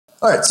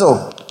All right,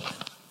 so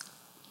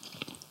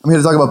I'm here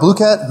to talk about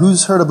Blucat.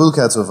 Who's heard of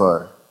Blucat so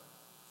far?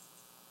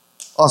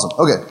 Awesome.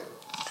 Okay.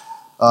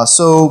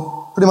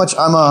 So pretty much,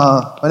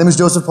 my name is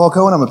Joseph Paul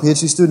Cohen. I'm a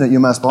PhD student at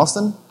UMass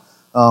Boston.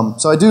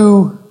 So I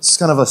do, this is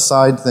kind of a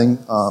side thing,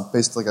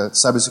 based like a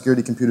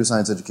cybersecurity computer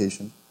science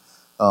education.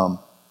 I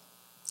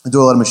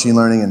do a lot of machine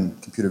learning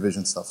and computer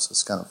vision stuff, so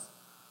it's kind of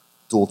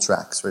dual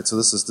tracks, right? So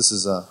this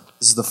is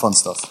the fun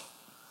stuff.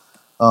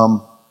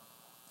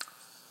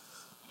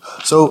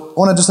 So I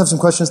want to just have some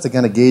questions to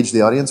kind of gauge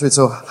the audience, right?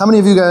 So how many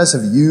of you guys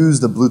have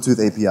used the Bluetooth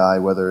API,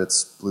 whether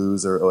it's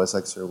Blues or OS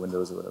X or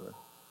Windows or whatever?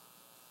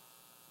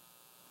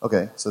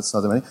 Okay, so it's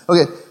not that many.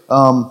 Okay,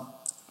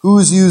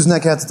 who's used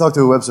Netcat to talk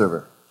to a web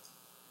server?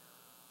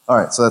 All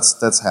right, so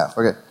that's half.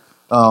 Okay,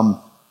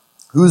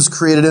 who's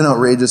created an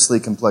outrageously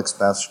complex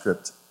bash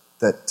script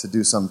to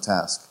do some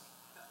task?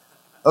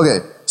 Okay,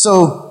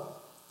 so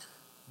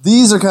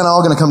these are kind of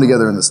all going to come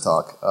together in this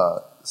talk.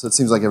 So it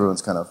seems like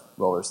everyone's kind of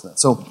well versed in that.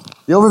 So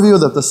the overview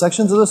of the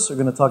sections of this are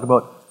going to talk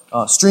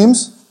about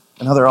streams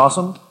and how they're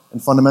awesome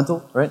and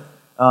fundamental, right?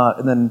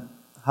 And then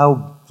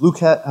how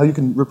you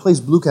can replace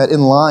Blucat in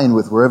line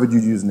with wherever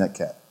you use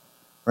Netcat,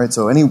 right?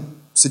 So any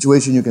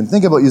situation you can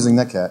think about using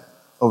Netcat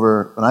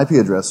over an IP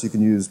address, you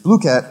can use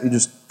Blucat. You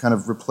just kind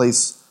of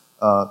replace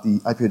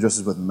the IP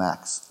addresses with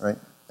MACs, right?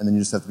 And then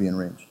you just have to be in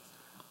range.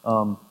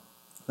 And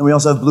we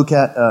also have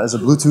Blucat as a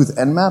Bluetooth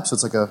Nmap, so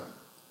it's like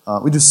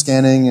we do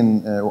scanning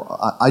and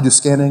I do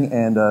scanning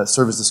and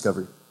service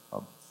discovery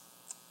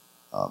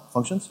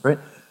functions, right?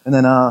 And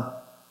then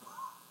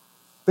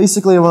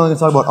basically I'm only going to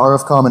talk about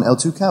RFCOM and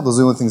L2CAP. Those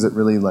are the only things that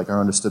really are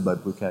understood by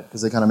Blucat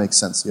because they kind of make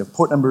sense. You have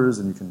port numbers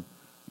and you can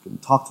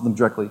talk to them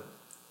directly.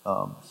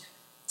 And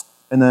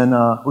then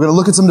we're going to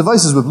look at some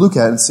devices with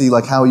Blucat and see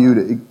how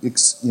you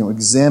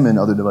examine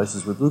other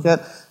devices with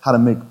Blucat, how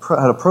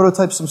to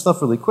prototype some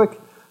stuff really quick,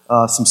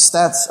 some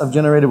stats I've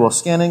generated while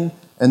scanning,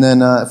 and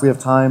then if we have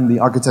time, the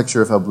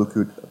architecture of how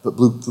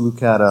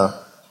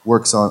Blucat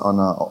works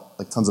on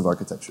tons of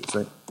architectures,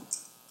 right?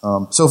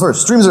 So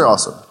first, streams are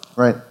awesome,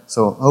 right?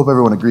 So I hope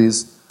everyone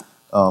agrees.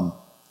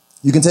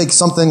 You can take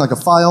something like a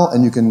file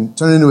and you can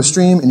turn it into a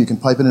stream and you can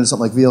pipe it into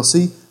something like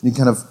VLC. And you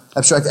can kind of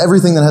abstract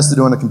everything that has to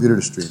do on a computer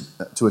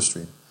to a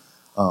stream.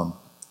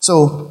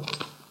 So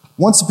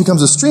once it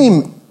becomes a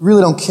stream,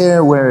 really don't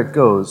care where it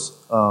goes.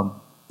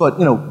 But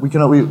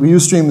we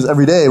use streams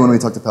every day when we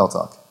talk to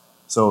Paltalk.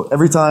 So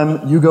every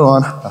time you go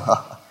on,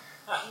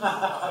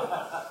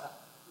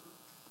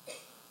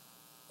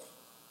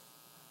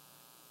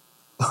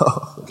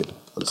 oh, okay,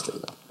 I'll just take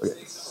it. Okay.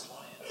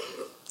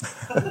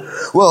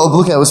 Well,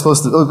 Blucat was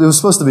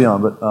supposed to be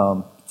on, but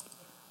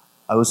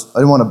I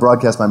didn't want to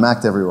broadcast my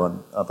Mac to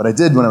everyone, but I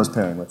did when I was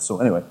pairing with. So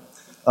anyway,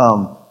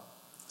 so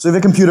you have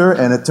a computer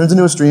and it turns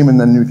into a stream, and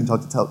then you can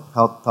talk to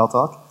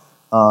Paltalk,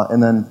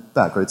 and then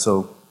back, right?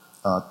 So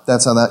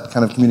that's how that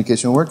kind of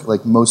communication will work.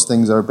 Like most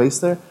things are based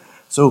there.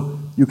 So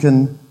you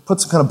can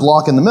put some kind of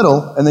block in the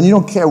middle, and then you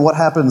don't care what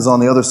happens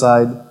on the other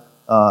side,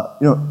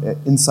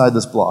 inside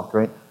this block,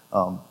 right?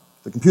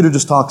 The computer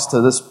just talks to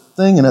this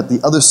thing, and at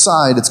the other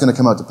side, it's going to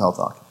come out to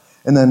Paltalk.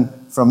 And then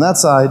from that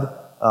side,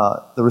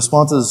 the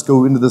responses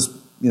go into this,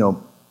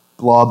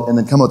 blob, and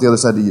then come out the other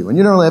side to you. And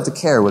you don't really have to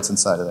care what's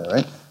inside of there,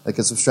 right? Like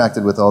it's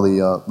abstracted with all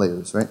the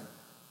layers, right?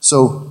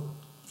 So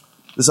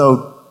this is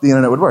how the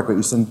internet would work, right?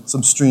 You send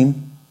some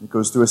stream, it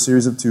goes through a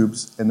series of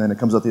tubes, and then it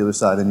comes out the other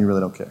side, and you really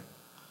don't care.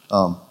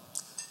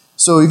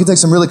 So you can take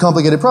some really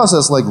complicated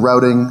process like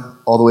routing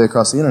all the way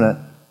across the internet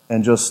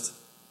and just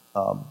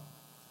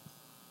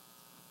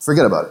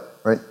forget about it,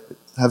 right?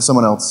 Have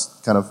someone else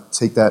kind of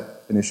take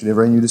that initiative,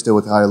 right? And you just deal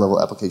with higher level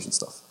application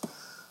stuff.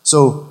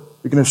 So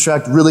you can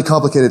abstract really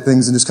complicated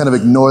things and just kind of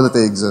ignore that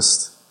they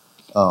exist,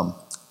 no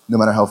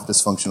matter how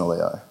dysfunctional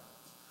they are.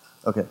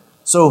 Okay,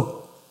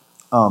 so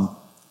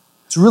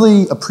to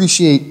really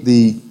appreciate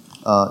the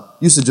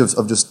usage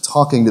of just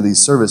talking to these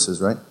services,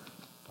 right?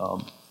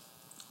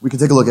 We can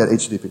take a look at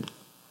HTTP.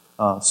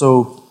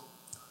 So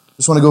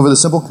just want to go over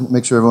this simple,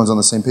 make sure everyone's on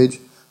the same page.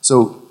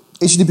 So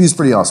HTTP is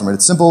pretty awesome, right?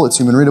 It's simple, it's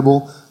human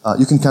readable.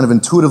 You can kind of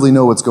intuitively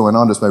know what's going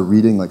on just by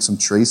reading some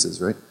traces,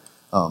 right?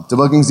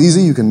 Debugging's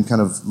easy. You can kind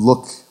of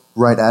look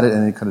right at it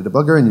in any kind of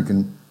debugger, and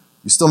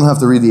you still don't have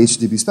to read the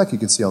HTTP spec. You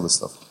can see all this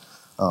stuff.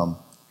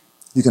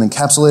 You can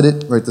encapsulate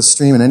it, right? The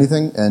stream and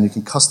anything, and you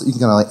can kind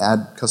of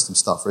add custom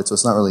stuff, right? So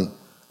it's not really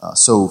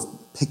so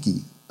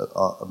picky,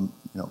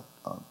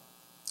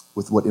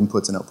 with what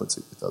inputs and outputs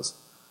it does,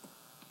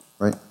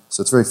 right?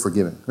 So it's very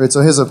forgiving, right? So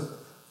here's a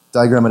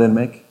diagram I didn't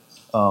make.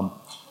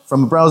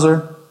 From a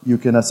browser, you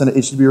can send an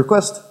HTTP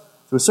request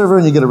to a server,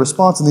 and you get a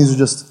response. And these are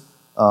just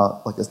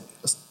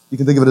you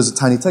can think of it as a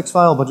tiny text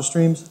file, a bunch of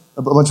strings,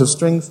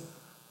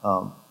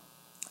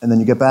 and then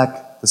you get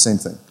back the same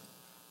thing,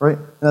 right?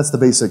 And that's the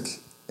basic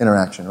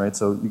interaction, right?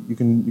 So you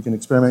can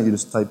experiment. You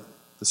just type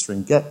the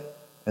string get,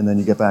 and then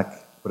you get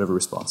back whatever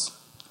response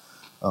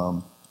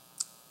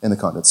in the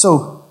content.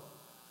 So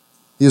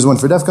here's one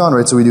for Defcon,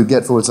 right? So we do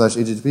get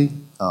 /HTTP.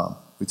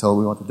 We tell it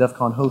we want the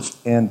Defcon host,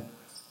 and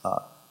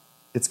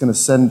it's going to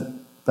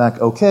send back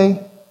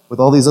OK, with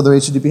all these other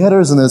HTTP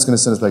headers, and then it's going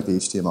to send us back to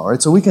HTML, right?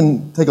 So we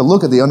can take a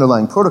look at the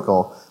underlying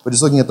protocol by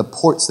just looking at the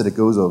ports that it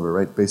goes over,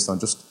 right, based on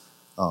just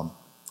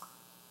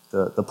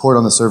the port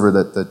on the server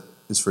that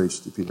is for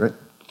HTTP, right?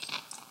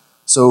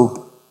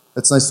 So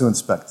it's nice to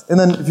inspect. And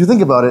then if you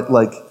think about it,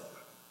 like,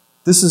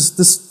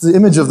 the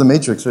image of the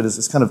matrix, right,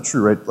 is kind of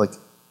true, right? Like,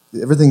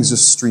 everything's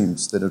just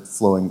streams that are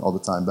flowing all the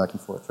time back and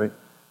forth, right?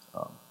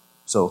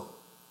 So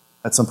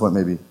at some point,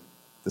 maybe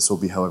this will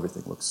be how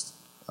everything looks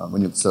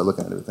when you start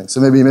looking at everything. So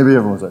maybe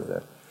everyone's already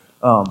there,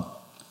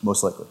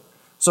 most likely.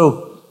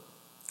 So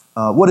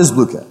what is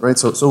Blucat, right?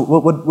 So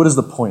what is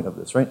the point of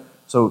this, right?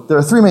 So there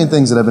are three main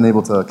things that I've been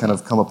able to kind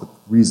of come up with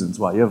reasons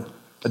why. You have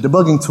a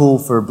debugging tool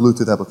for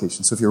Bluetooth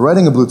applications. So if you're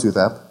writing a Bluetooth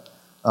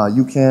app,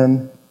 you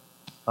can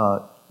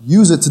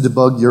use it to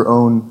debug your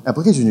own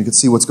application. You can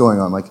see what's going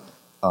on. Like,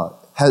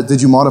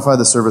 did you modify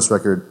the service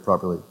record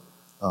properly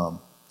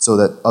so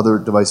that other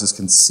devices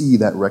can see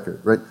that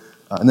record, right?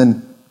 And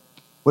then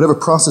whatever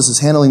process is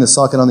handling the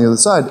socket on the other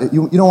side,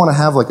 you don't want to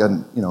have like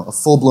a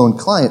full-blown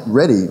client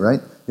ready, right?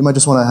 You might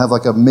just want to have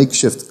like a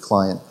makeshift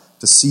client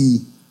to see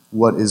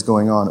what is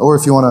going on. Or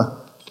if you want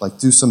to like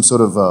do some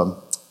sort of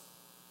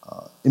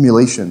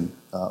emulation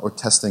or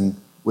testing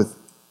with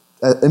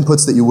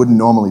inputs that you wouldn't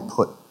normally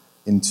put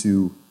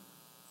into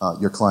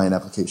your client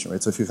application,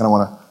 right? So if you kind of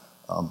want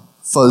to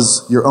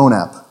fuzz your own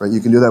app, right, you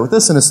can do that with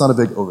this, and it's not a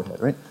big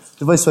overhead, right?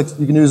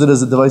 You can use it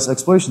as a device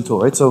exploration tool,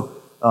 right? So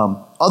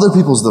other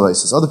people's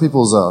devices, other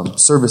people's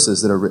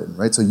services that are written,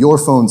 right? So your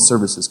phone's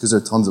services, because there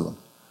are tons of them.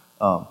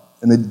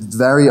 And they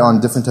vary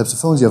on different types of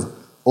phones. You have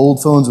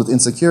old phones with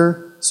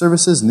insecure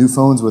services, new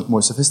phones with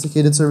more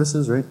sophisticated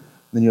services, right?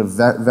 And then you have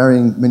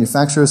varying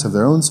manufacturers have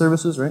their own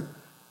services, right?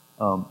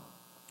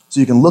 So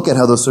you can look at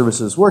how those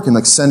services work and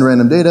like send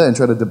random data and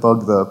try to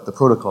debug the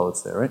protocol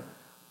that's there, right?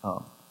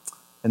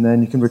 And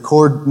then you can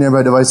record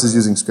nearby devices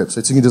using scripts,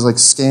 right? So you can just like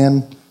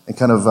scan and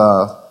kind of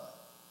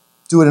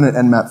do it in an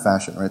nmap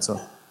fashion, right? So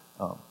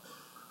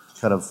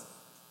kind of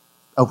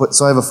output.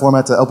 So I have a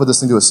format to output this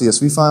thing to a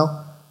CSV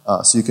file,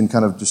 so you can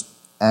kind of just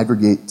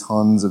aggregate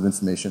tons of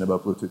information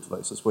about Bluetooth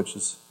devices, which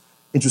is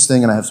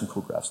interesting, and I have some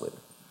cool graphs later.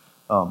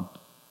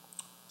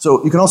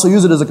 So you can also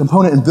use it as a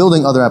component in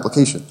building other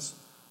applications.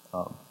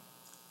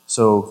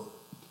 So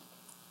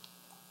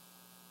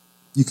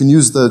you can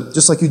use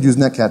just like you'd use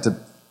Netcat to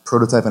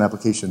prototype an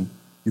application,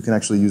 you can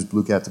actually use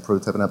Blucat to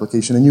prototype an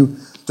application, and you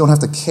don't have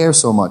to care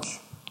so much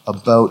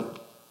about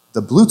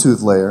the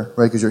Bluetooth layer,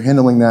 right, because you're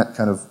handling that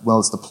kind of while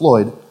it's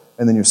deployed,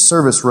 and then your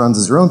service runs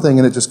as your own thing,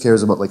 and it just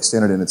cares about like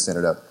standard in and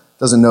standard out.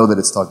 Doesn't know that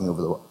it's talking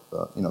over the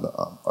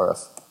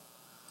RF.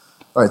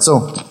 All right,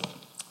 so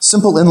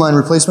simple inline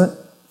replacement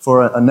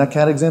for a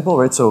Netcat example,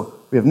 right? So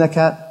we have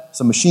Netcat,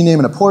 some machine name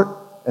and a port,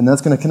 and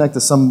that's going to connect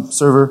to some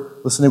server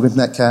listening with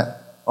Netcat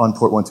on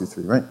port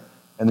 123, right?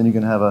 And then you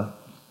can have a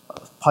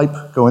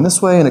pipe going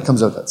this way, and it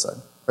comes out that side,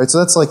 right? So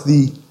that's like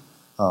the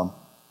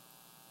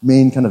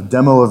main kind of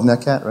demo of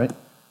Netcat, right?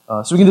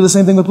 So we can do the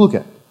same thing with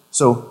Blucat.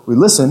 So we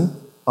listen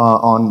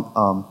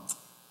on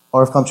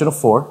RFCOMM channel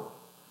 4,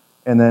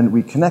 and then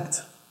we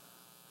connect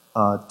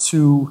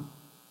to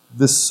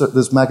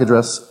this MAC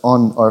address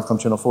on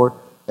RFCOMM channel 4,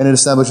 and it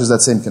establishes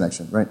that same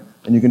connection, right?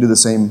 And you can do the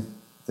same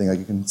thing, like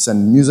you can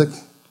send music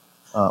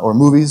or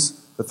movies.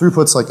 The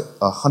throughput's like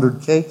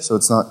 100K, so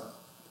it's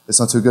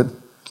not too good.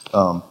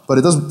 But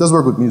it does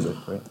work with music,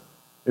 right?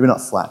 Maybe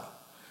not FLAC.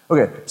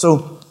 Okay,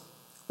 so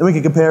then we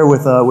can compare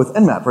with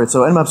Nmap, right?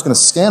 So Nmap's going to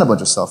scan a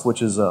bunch of stuff,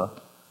 which is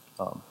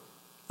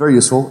very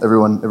useful.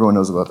 Everyone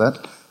knows about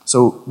that.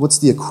 So what's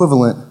the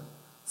equivalent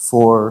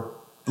for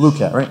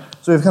Blucat, right?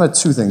 So we have kind of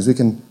two things. We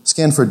can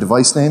scan for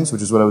device names,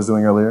 which is what I was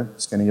doing earlier,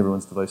 scanning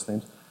everyone's device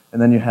names. And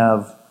then you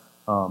have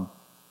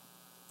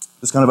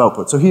this kind of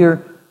output. So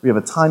here we have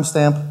a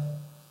timestamp,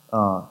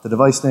 the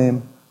device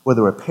name,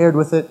 whether we're paired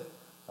with it,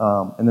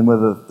 and then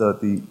whether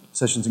the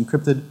session's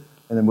encrypted,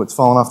 and then what's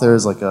fallen off there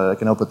is like I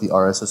can output the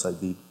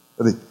RSSID,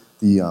 or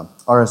the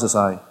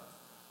RSSI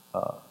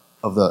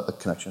of the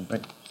connection,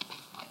 right?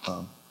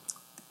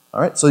 All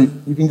right, so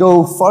you can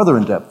go farther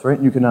in depth, right?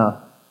 You can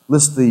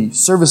list the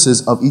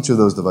services of each of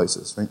those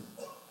devices, right?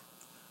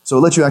 So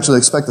it lets you actually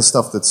expect the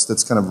stuff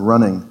that's kind of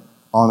running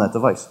on that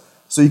device.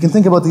 So you can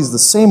think about these the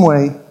same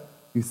way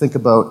you think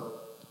about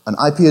an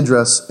IP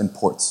address and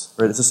ports,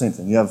 right? It's the same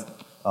thing. You have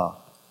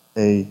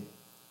a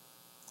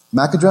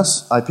MAC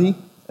address, IP,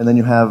 and then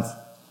you have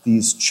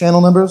these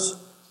channel numbers,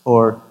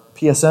 or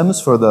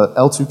PSMs for the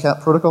L2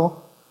 CAP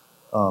protocol,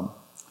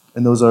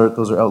 and those are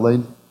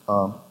outlaid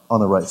on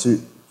the right. So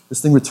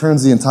this thing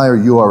returns the entire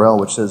URL,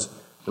 which says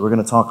that we're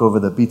going to talk over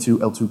the B2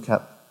 L2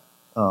 CAP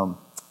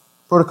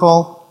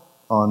protocol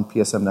on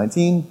PSM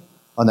 19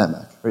 on that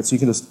MAC, right? So you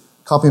can just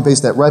copy and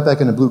paste that right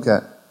back into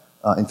Blucat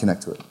and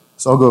connect to it.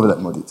 So I'll go over that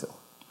in more detail.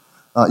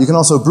 You can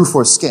also brute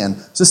force scan.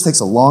 So this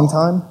takes a long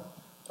time,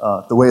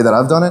 the way that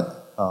I've done it.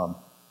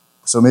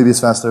 So maybe it's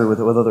faster with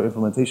other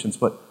implementations,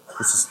 but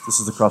this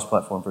is the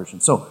cross-platform version.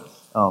 So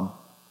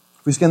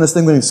if we scan this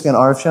thing, we can scan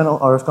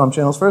RFCOMM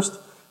channels first.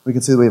 We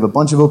can see that we have a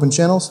bunch of open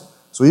channels.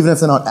 So even if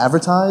they're not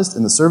advertised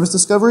in the service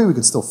discovery, we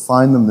can still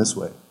find them this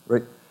way,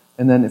 right?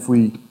 And then if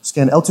we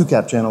scan L2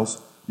 cap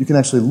channels, you can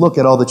actually look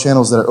at all the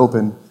channels that are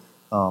open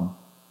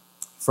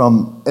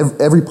from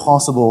every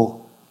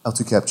possible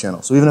L2 cap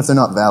channel. So even if they're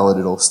not valid,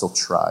 it'll still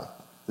try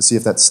to see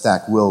if that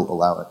stack will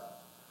allow it.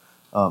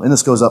 And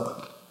this goes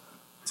up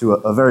to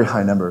a very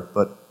high number,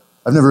 but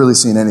I've never really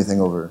seen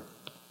anything over,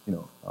 you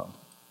know,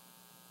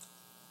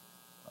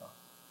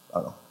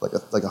 I don't know, like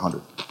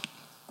 100.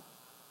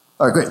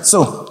 All right, great.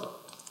 So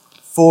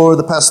for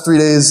the past 3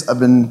 days, I've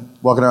been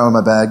walking around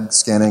with my bag,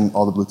 scanning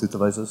all the Bluetooth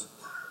devices.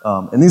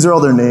 And these are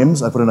all their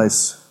names. I put a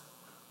nice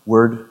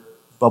word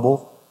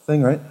bubble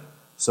thing, right?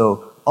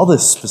 So all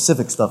this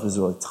specific stuff is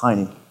really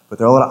tiny, but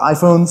there are a lot of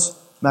iPhones,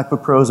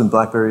 MacBook Pros, and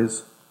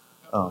BlackBerries.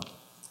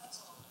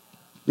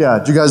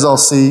 Yeah, do you guys all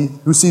see?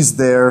 Who sees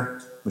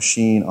their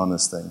machine on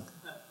this thing?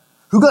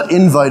 Who got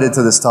invited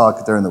to this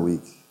talk during the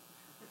week?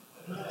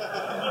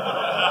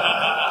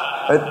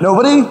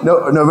 Nobody?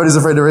 No, nobody's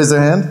afraid to raise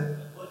their hand?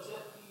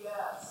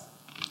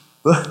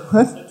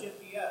 What?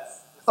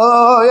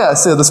 Oh, yeah,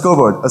 so the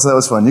scoreboard. So that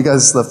was fun. You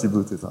guys left your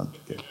Bluetooth on.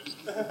 Okay.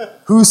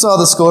 Who saw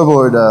the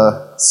scoreboard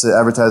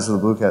advertised for the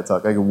Blucat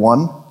talk? Like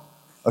one?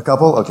 A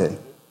couple? Okay.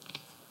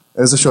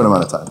 It was a short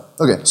amount of time.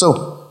 Okay,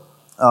 so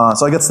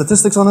I got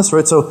statistics on this,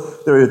 right? So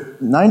there are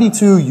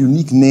 92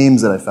 unique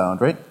names that I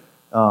found, right?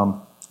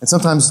 And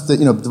sometimes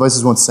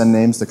devices won't send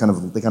names. They kind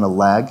of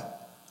lag,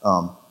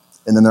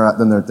 and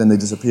then they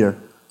disappear.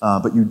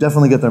 But you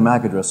definitely get their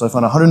MAC address. So I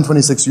found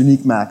 126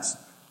 unique MACs.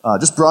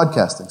 Just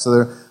broadcasting. So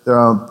there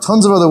are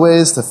tons of other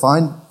ways to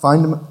find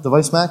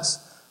device MACs,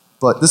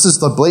 but this is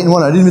the blatant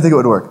one. I didn't even think it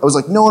would work. I was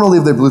like, no one will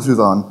leave their Bluetooth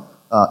on.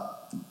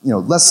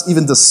 Less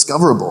even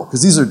discoverable,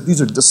 because these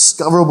are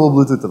discoverable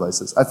Bluetooth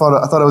devices. I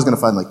thought I was going to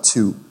find like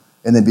 2,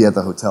 and then be at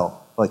the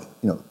hotel, like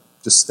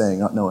just staying,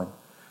 not knowing.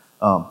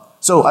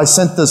 So I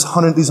sent these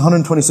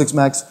 126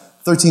 MACs,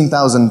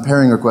 13,000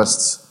 pairing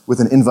requests with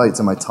an invite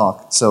to my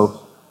talk.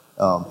 So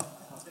that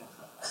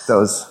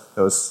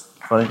was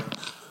funny.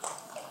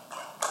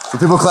 The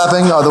people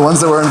clapping are the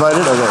ones that were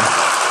invited? Okay.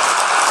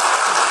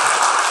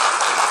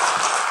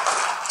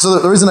 So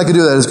the reason I could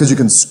do that is because you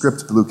can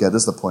script Blucat.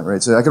 That's the point,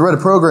 right? So I could write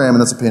a program,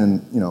 and that's a pain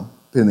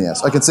in the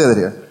ass. I could say that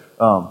here.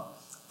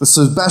 But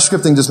so bash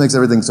scripting just makes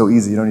everything so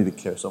easy. You don't need to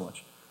care so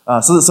much.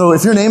 So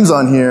if your name's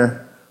on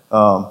here,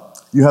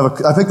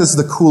 I picked this as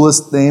the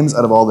coolest names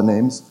out of all the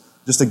names,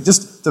 just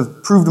to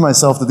prove to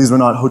myself that these were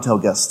not hotel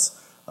guests.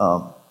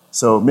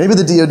 So maybe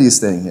the DoD is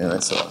staying here,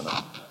 right? So I don't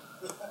know.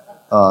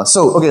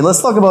 Okay,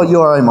 let's talk about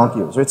URI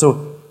monkeyers, right?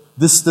 So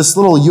this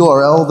little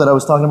URL that I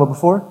was talking about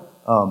before,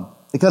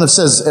 it kind of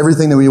says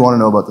everything that we want to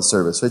know about the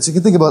service, right? So you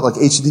can think about like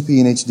HTTP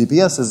and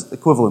HTTPS as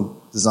equivalent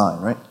design,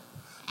 right?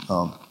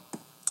 All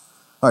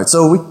right,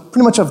 so we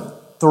pretty much have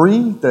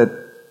 3 that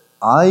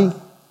I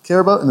care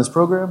about in this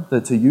program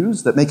to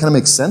use that kind of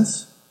make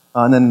sense,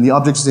 and then the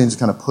object exchange is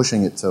kind of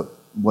pushing it to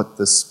what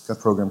this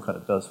program kind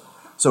of does.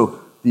 So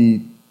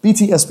the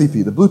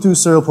BTSPP, the Bluetooth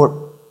Serial Port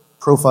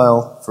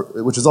Profile,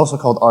 which is also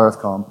called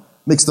RFCOM,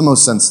 makes the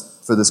most sense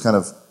for this kind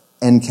of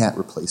NCAT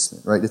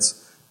replacement, right?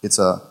 It's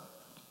a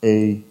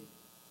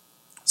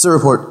serial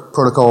port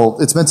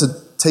protocol. It's meant to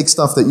take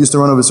stuff that used to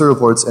run over serial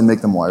ports and make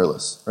them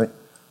wireless, right?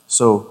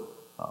 So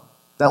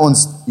that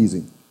one's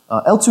easy.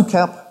 L2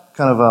 cap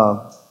kind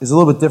of is a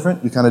little bit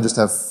different. You kind of just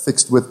have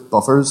fixed width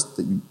buffers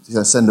that you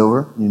send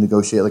over, and you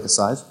negotiate like a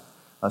size.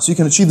 So you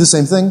can achieve the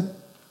same thing,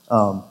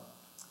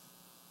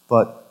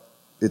 but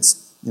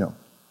it's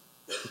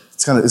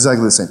it's kind of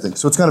exactly the same thing.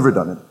 So it's kind of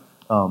redundant.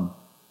 And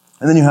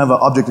then you have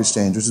object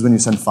exchange, which is when you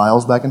send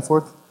files back and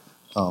forth.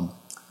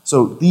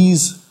 So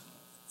these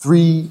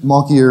 3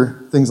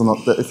 monkier things,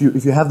 if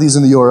you have these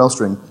in the URL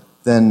string,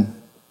 then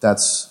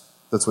that's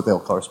what they'll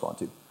correspond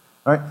to.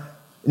 All right?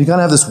 And you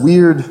kind of have this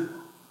weird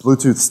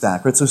Bluetooth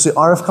stack, right? So say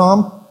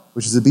RFCOM,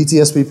 which is a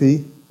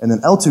BTSPP, and then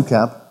L2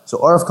 cap. So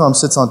RFCOM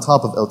sits on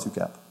top of L2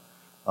 cap.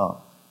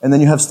 And then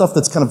you have stuff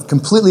that's kind of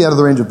completely out of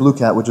the range of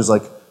Blucat, which is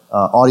like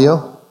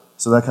audio.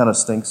 So that kind of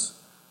stinks.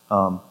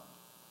 And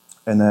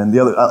then the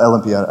other,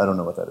 LMP, I don't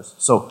know what that is.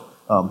 So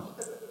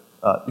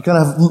you kind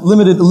of have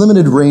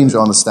limited range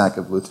on the stack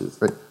of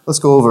Bluetooth, right? Let's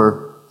go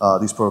over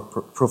these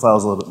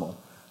profiles a little bit more.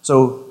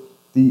 So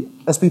the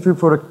SPP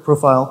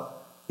profile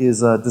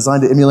is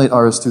designed to emulate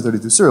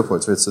RS-232 serial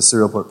ports, right? It's a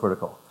serial port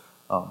protocol.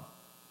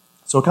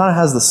 So it kind of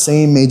has the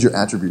same major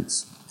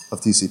attributes of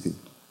TCP.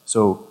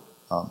 So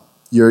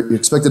you're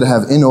expected to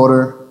have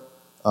in-order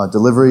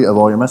delivery of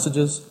all your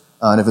messages.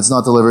 And if it's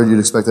not delivered, you'd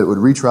expect that it would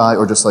retry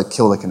or just like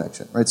kill the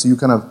connection, right? So you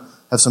kind of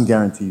have some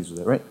guarantees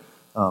with it, right?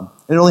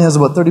 It only has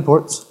about 30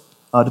 ports.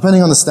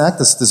 Depending on the stack,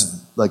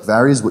 this like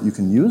varies what you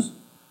can use.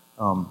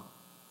 And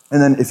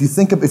then if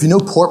you know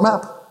port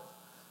map,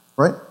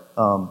 right?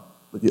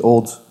 Like the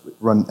old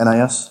run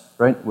NIS,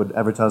 right? Would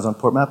advertise on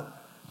port map.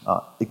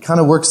 It kind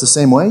of works the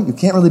same way. You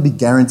can't really be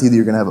guaranteed that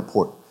you're going to have a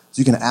port. So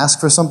you can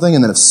ask for something,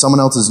 and then if someone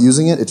else is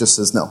using it, it just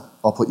says no.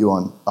 I'll put you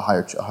on a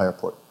higher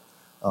port.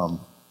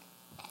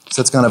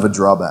 So that's kind of a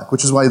drawback,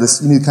 which is why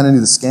you kind of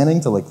need the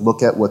scanning to like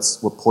look at what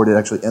port it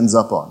actually ends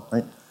up on,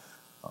 right?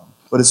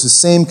 But it's the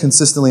same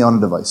consistently on a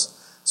device.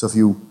 So if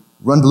you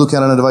run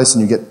Blucat on a device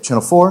and you get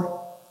channel 4,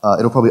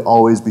 it'll probably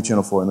always be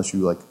channel 4 unless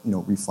you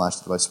reflash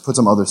the device, put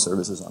some other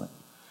services on it.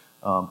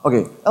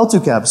 Okay,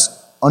 L2 caps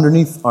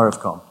underneath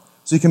RFCOM.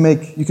 So you can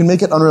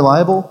make it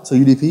unreliable to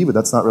UDP, but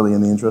that's not really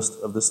in the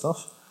interest of this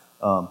stuff.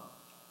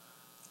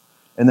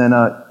 And then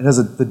it has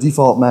the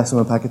default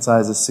maximum packet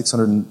size is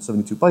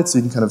 672 bytes, so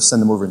you can kind of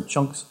send them over in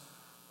chunks.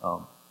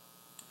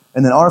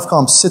 And then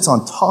RFCOM sits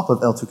on top of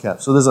L2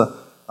 cap. So there's a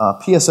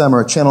PSM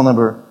or a channel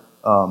number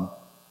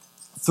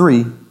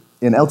 3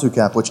 in L2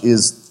 cap, which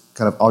is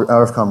kind of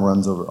RFCOM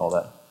runs over all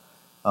that.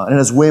 And it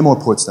has way more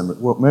port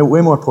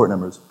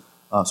numbers.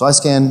 So I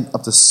scan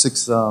up to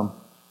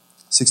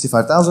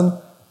 65,000,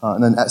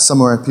 and then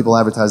somewhere people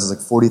advertise as like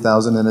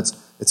 40,000, and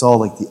it's all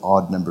like the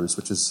odd numbers,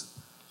 which is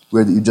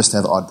weird that you just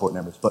have odd port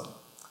numbers, but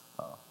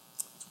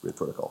it's a weird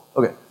protocol.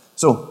 Okay,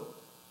 so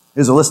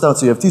here's a list out.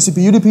 So you have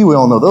TCP, UDP, we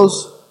all know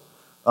those.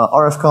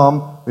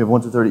 RFCOM, we have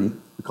 1 to 30,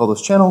 we call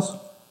those channels.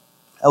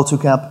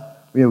 L2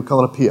 cap, we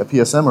call it a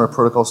PSM or a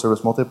protocol service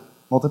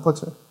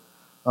multiplexer.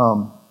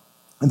 And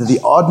then the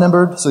odd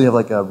numbered, so you have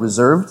like a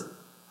reserved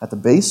at the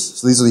base.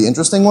 So these are the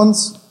interesting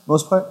ones,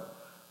 most part.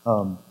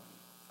 And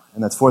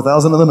that's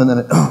 4,000 of them, and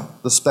then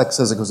the spec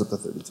says it goes up to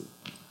 32.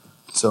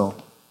 So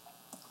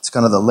it's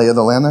kind of the lay of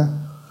the land there.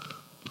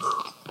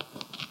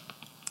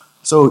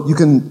 So you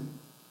can,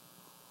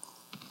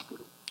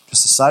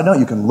 just a side note,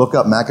 you can look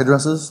up MAC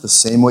addresses the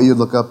same way you'd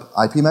look up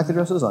IP MAC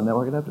addresses on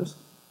network adapters.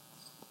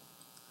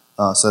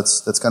 So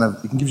that's kind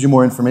of, it gives you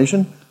more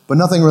information, but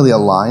nothing really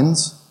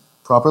aligns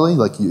properly.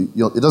 Like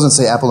it doesn't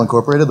say Apple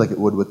Incorporated like it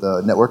would with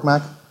the network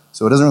MAC,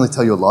 so it doesn't really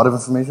tell you a lot of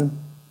information.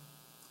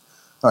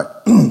 All right.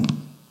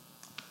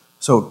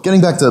 So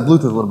getting back to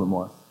Bluetooth a little bit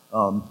more,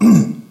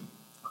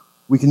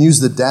 we can use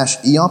the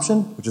 -E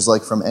option, which is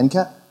like from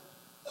NCAT.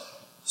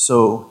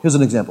 So here's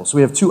an example. So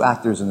we have two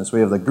actors in this.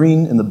 We have the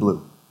green and the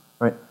blue,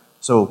 right?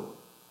 So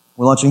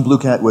we're launching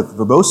Blucat with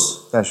verbose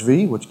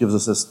 -V, which gives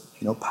us this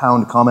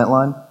pound comment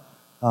line.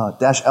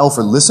 -L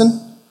for listen,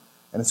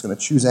 and it's going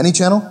to choose any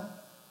channel.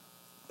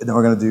 And then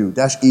we're going to do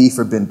 -E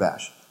for bin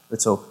bash.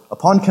 Right? So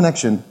upon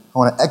connection, I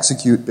want to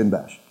execute bin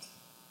bash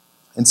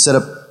and set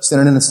up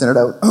standard in and standard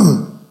out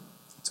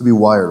to be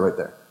wired right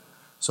there.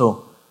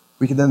 So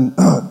we can then,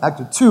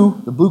 actor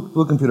 2, the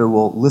blue computer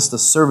will list the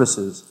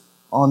services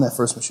on that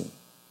first machine.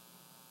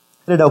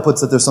 And it outputs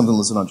that there's something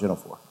listed on channel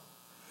 4.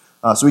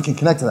 So we can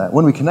connect to that.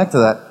 When we connect to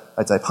that,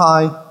 I type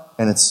hi,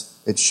 and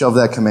it shoved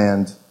that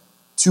command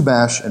to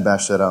bash, and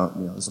bash said,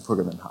 there's a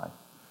program in hi.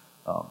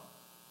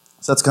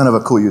 So that's kind of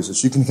a cool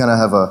usage. You can kind of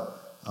have a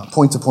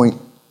point-to-point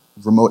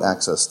remote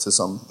access to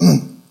some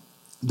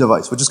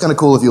device, which is kind of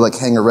cool if you like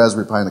hang a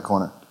Raspberry Pi in the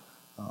corner,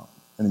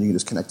 and then you can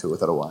just connect to it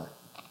without a wire.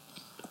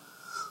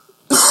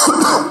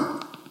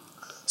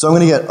 So I'm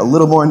going to get a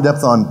little more in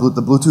depth on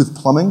the Bluetooth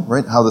plumbing,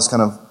 right? How this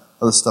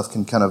stuff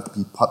can kind of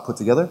be put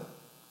together.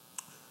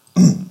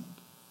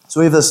 So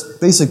we have this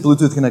basic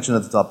Bluetooth connection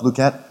at the top,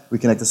 Blucat. We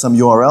connect to some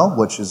URL,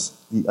 which is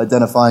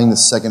identifying the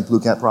second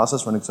Blucat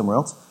process running somewhere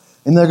else.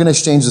 And they're going to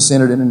exchange the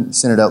standard in and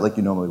standard out like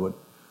you normally would.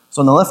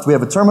 So on the left, we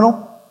have a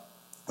terminal.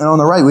 And on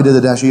the right, we did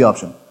the -E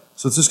option.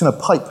 So it's just going to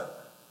pipe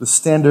the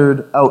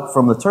standard out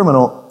from the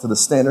terminal to the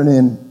standard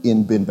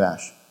in bin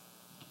bash.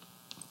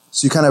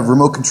 So you kind of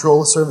remote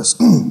control a service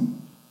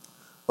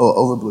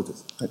over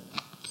Bluetooth. Right?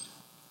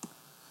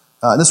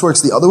 And this works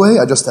the other way.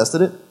 I just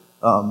tested it.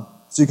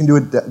 So you can do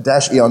a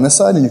 -E on this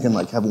side, and you can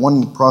like have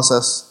one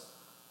process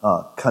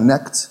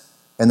connect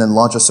and then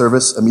launch a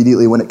service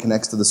immediately when it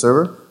connects to the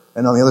server.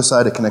 And on the other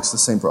side, it connects to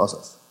the same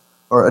process,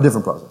 or a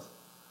different process.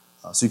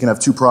 So you can have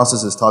two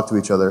processes talk to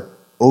each other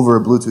over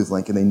a Bluetooth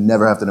link, and they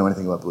never have to know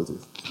anything about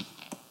Bluetooth.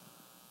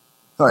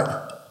 All right.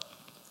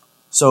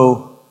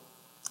 So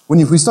when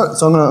we start,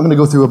 so I'm going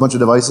to go through a bunch of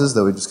devices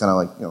that we just kind of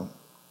like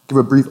give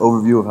a brief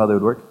overview of how they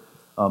would work.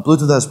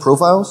 Bluetooth has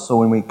profiles, so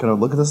when we kind of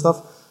look at this stuff,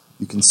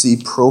 you can see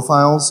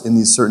profiles in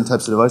these certain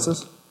types of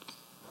devices.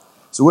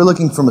 So we're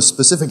looking from a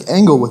specific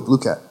angle with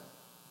Blucat.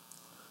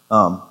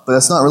 But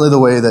that's not really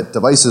the way that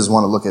devices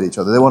want to look at each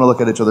other. They want to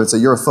look at each other and say,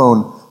 you're a phone,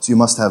 so you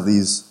must have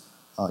these,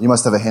 you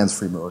must have a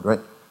hands-free mode,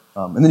 right?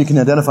 And then you can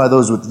identify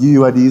those with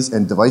UUIDs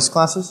and device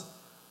classes.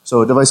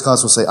 So a device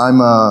class will say, I'm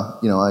a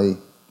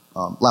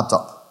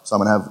laptop. So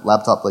I'm going to have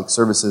laptop-like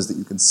services that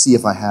you can see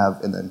if I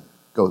have, and then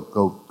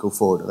go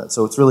forward to that.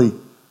 So it's really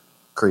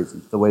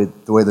crazy, the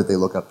way that they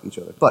look up each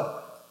other. But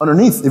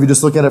underneath, if you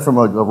just look at it from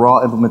a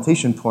raw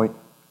implementation point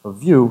of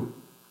view,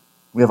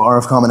 we have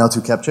RFCOM and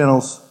L2 cap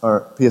channels,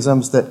 or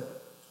PSMs, that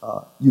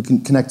you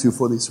can connect to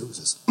for these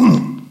services.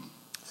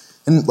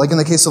 And like in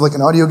the case of like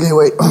an audio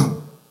gateway,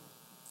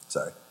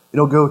 sorry,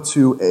 it'll go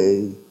to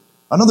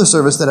another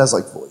service that has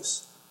like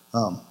voice.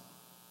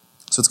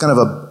 So it's kind of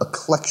a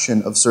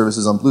collection of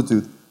services on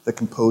Bluetooth that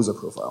compose a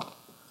profile.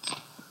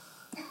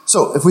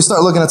 So if we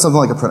start looking at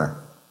something like a printer.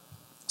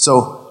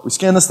 So we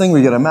scan this thing,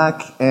 we get a Mac,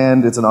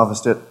 and it's an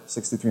OfficeJet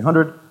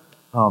 6300.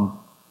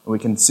 We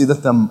can see that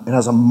it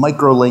has a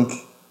microlink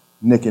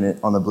NIC in it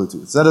on the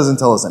Bluetooth. So that doesn't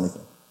tell us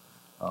anything.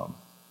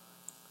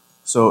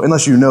 So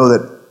unless you know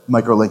that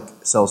microlink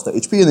sells to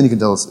HP, and then you can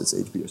tell us it's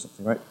HP or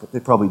something, right? But they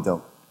probably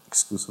don't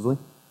exclusively.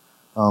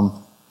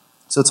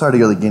 So So it's hard to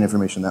really gain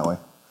information that way.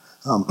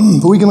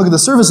 But we can look at the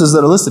services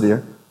that are listed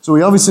here. So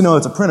we obviously know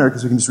it's a printer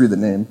because we can just read the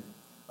name.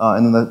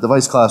 And then the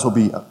device class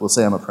will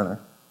say I'm a printer.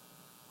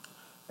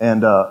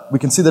 And we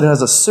can see that it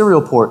has a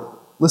serial port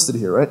listed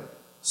here, right?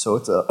 So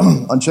it's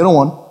on channel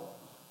 1.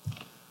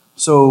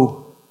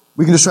 So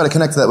we can just try to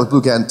connect to that with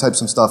Blucat and type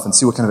some stuff and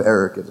see what kind of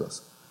error it gives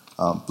us.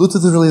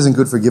 Bluetooth really isn't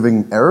good for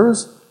giving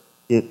errors.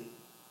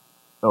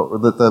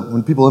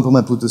 When people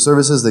implement Bluetooth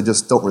services, they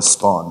just don't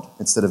respond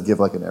instead of give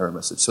like an error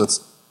message. So it's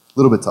a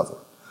little bit tougher.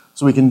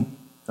 So we can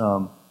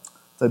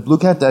type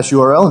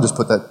Blucat-URL and just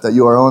put that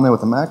URL in there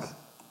with the MAC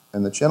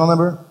and the channel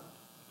number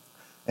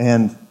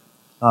and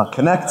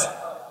connect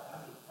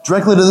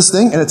directly to this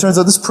thing. And it turns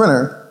out this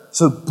printer,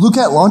 so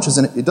Blucat launches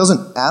and it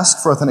doesn't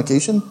ask for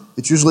authentication.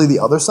 It's usually the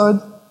other side.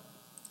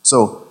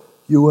 So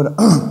you would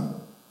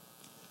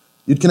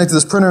you'd connect to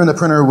this printer and the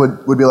printer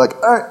would be like,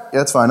 all right,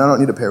 yeah, it's fine. I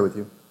don't need to pair with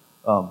you.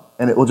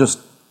 And it will just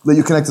let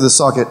you connect to the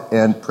socket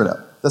and print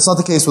out. That's not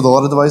the case with a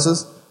lot of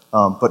devices,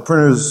 but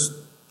printers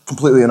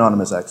completely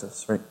anonymous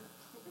access, right?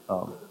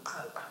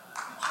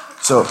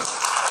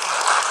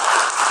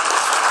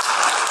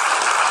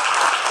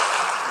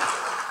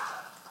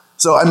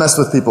 So I messed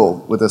with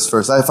people with this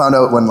first. I found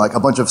out when like a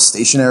bunch of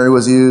stationery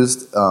was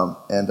used,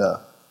 and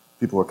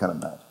people were kind of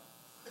mad.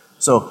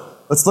 So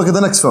let's look at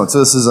the next phone. So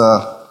this is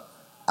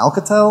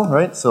Alcatel,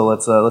 right? So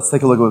let's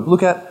take a look at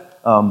Blucat.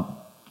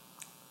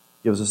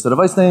 Gives us the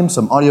device name,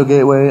 some audio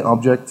gateway,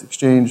 object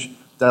exchange,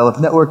 dial-up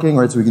networking,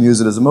 right? So we can use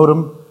it as a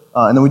modem,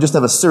 and then we just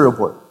have a serial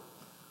port.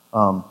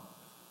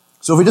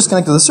 So if we just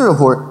connect to the serial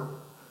port,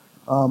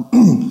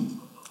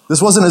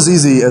 this wasn't as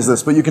easy as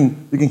this, but you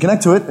can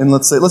connect to it, and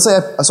let's say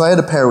so I had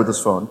to pair with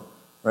this phone,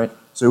 right?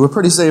 So we're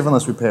pretty safe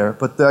unless we pair,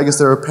 but I guess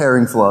there are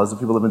pairing flaws that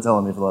people have been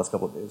telling me for the last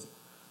couple of days.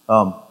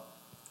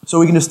 So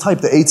we can just type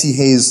the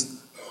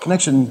AT-Haze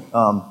connection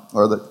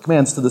or the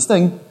commands to this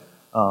thing,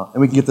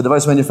 and we can get the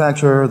device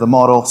manufacturer, the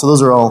model. So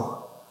those are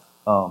all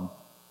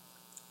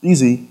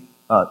easy,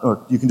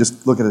 or you can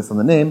just look at it from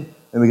the name,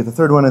 and we get the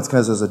third one. It's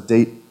kind of as a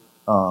date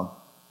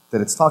that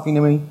it's talking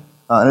to me.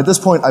 And at this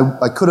point,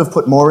 I could have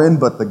put more in,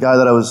 but the guy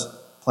that I was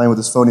playing with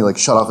his phone, he like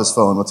shut off his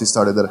phone once he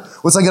started that.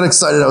 Once I got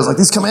excited, I was like,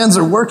 these commands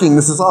are working.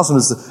 This is awesome.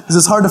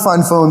 It's hard to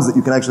find phones that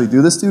you can actually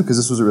do this to, because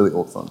this was a really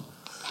old phone.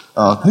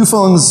 New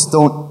phones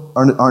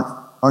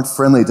aren't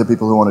friendly to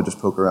people who want to just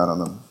poke around on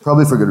them,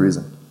 probably for good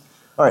reason.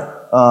 All right,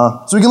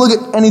 so we can look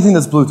at anything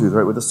that's Bluetooth,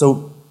 right? With this.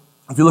 So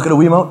if you look at a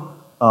Wiimote,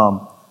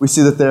 we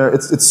see that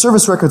its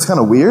service record's kind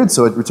of weird.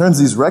 So it returns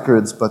these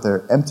records, but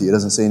they're empty. It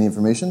doesn't say any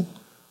information.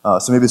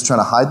 So maybe it's trying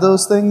to hide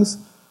those things.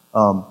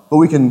 But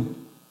we can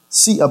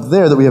see up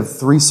there that we have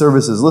 3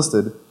 services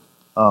listed.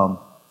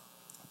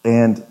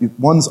 And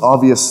one's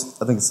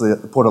obvious. I think it's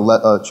the port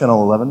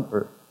channel 11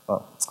 or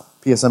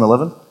PSM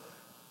 11.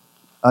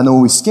 And then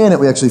when we scan it,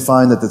 we actually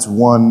find that it's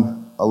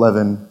 1,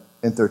 11,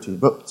 and 13.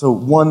 So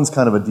 1's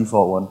kind of a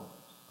default one.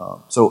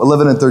 So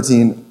 11 and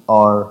 13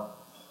 are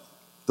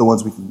the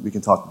ones we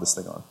can talk to this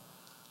thing on.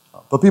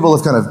 But people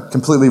have kind of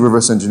completely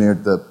reverse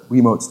engineered the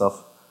Wiimote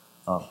stuff.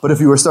 But if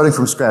you were starting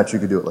from scratch, you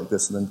could do it like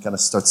this and then kind of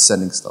start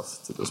sending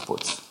stuff to those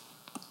ports.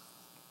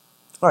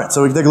 All right,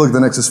 so we can take a look at the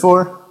Nexus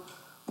 4. All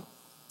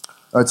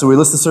right, so we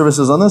list the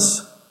services on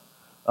this.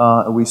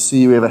 We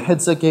see we have a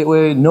headset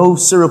gateway, no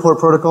serial port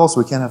protocol,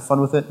 so we can't have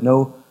fun with it.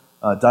 No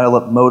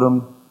dial-up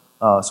modem,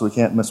 so we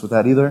can't mess with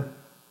that either.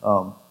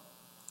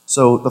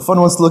 So the fun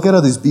ones to look at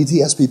are these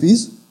BT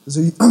SPPs.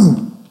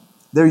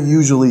 They're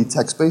usually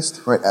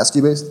text-based, right,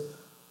 ASCII-based.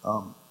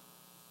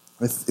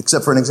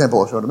 Except for an example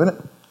I'll show in a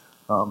minute.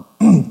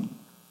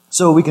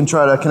 So we can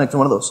try to connect to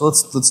one of those. So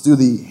let's do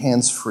the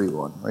hands-free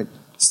one, right?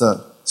 It's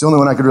the only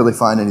one I could really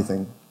find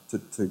anything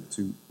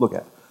to look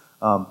at.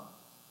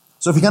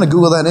 So if you kind of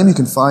Google that name, you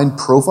can find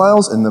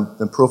profiles, and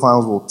the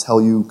profiles will tell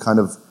you kind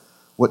of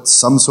what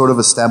some sort of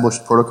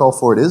established protocol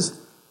for it is.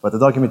 But the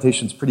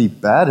documentation's pretty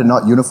bad and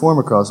not uniform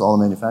across all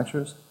the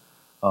manufacturers.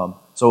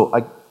 So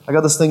I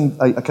got this thing,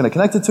 I kind of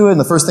connected to it, and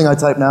the first thing I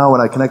type now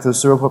when I connect to the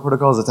serial port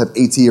protocols, I type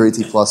AT or AT+,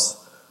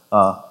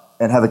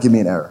 and have it give me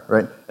an error,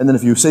 right? And then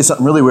if you say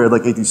something really weird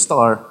like AT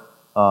star,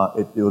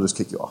 it will just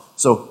kick you off.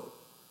 So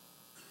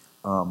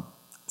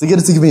to get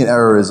it to give me an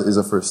error is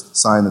a first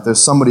sign that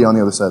there's somebody on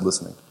the other side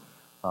listening,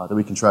 that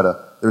we can try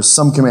to, there's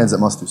some commands that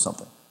must do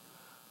something.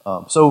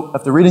 So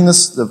after reading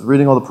this,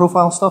 reading all the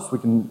profile stuff, we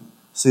can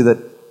see that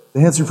the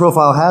hands-free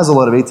profile has a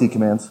lot of AT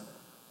commands,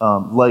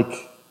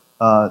 like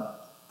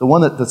the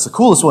one that's the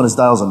coolest one is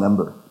dials a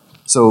number.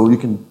 So you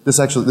can, this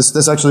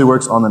actually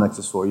works on the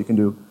Nexus 4. You can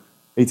do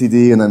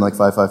ATD and then like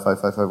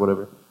 55555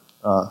 whatever,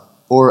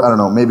 or I don't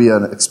know, maybe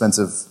an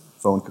expensive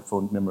phone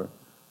number,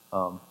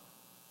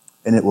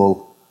 and it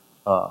will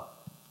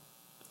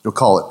you'll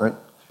call it, right?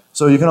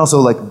 So you can also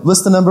like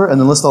list the number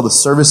and then list all the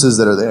services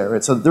that are there,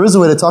 right? So there is a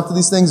way to talk to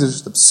these things. They're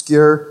just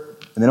obscure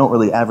and they don't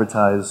really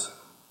advertise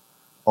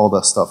all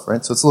that stuff,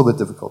 right? So it's a little bit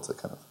difficult to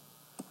kind of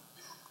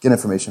get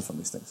information from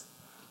these things.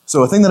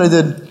 So a thing that I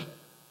did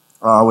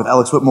with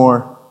Alex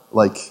Whitmore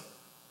like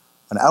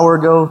an hour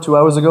ago, 2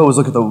 hours ago, was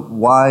look at the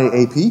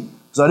YAP.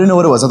 So I didn't know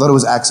what it was. I thought it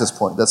was access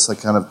point. That's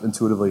like kind of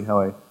intuitively how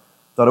I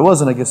thought it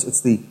was, and I guess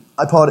it's the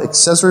iPod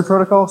accessory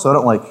protocol. So I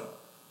don't like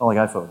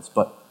iPhones,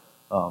 but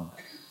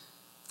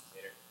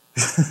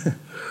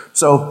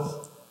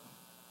so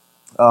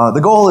the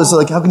goal is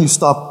like, how can you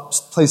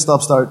play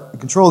stop start and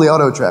control the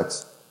auto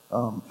tracks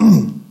on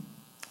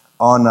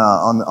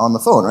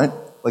the phone, right?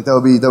 Like that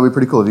would be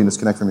pretty cool if you can just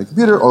connect from your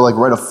computer, or like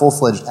write a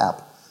full-fledged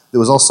app that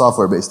was all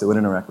software based that would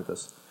interact with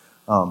this.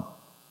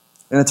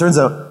 And it turns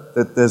out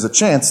that there's a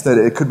chance that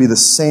it could be the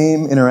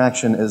same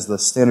interaction as the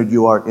standard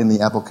UART in the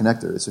Apple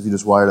connector. So if you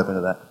just wire it up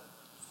into that.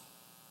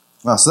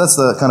 So that's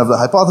the kind of the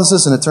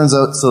hypothesis, and it turns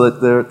out so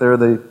that they're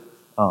the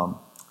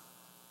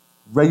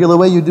regular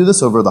way you do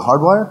this over the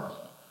hardwire,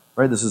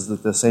 right? This is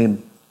the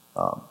same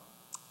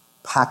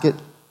packet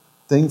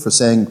thing for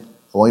saying,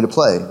 I want you to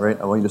play, right?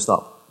 I want you to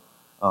stop.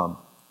 So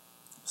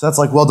that's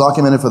like well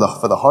documented for the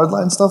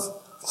hardline stuff.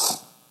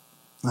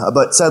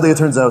 But sadly, it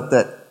turns out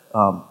that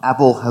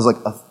Apple has like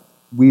a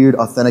weird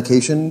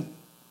authentication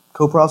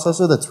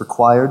coprocessor that's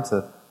required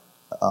to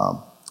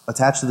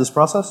attach to this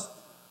process.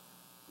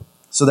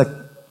 So that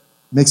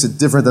makes it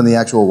different than the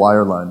actual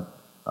wireline,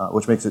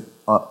 which makes it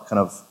kind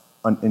of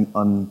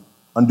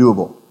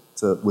undoable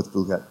with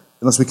Blucat,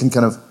 unless we can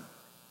kind of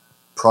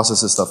process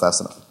this stuff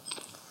fast enough.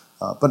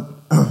 But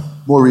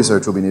more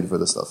research will be needed for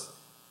this stuff.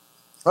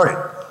 All right,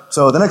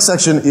 so the next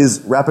section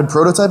is rapid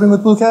prototyping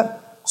with Blucat.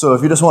 So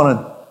if you just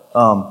want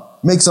to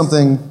make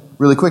something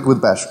really quick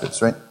with bash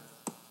scripts, right?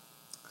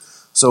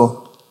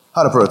 So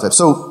how to prototype.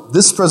 So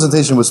this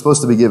presentation was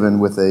supposed to be given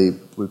with a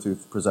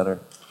Bluetooth presenter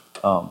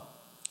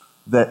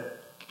the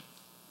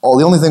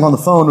only thing on the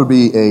phone would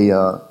be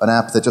an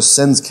app that just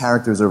sends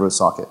characters over a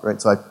socket, right?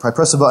 So I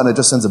press a button, it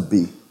just sends a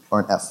B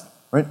or an F,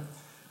 right?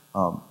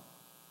 And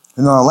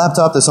then on a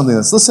laptop, there's something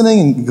that's listening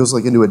and it goes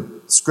like into a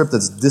script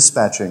that's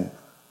dispatching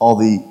all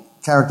the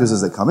characters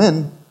as they come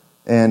in,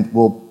 and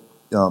will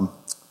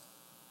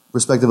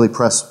respectively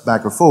press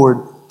back or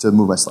forward to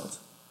move my slides.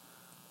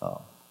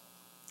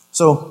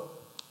 So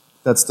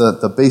that's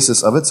the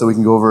basis of it. So we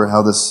can go over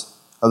how this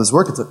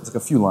works. It's like a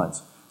few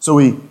lines. So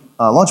we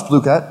launch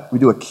Blucat. We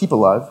do a keep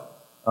alive,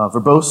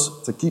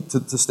 verbose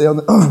to stay on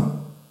the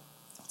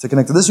to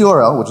connect to this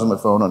URL, which is on my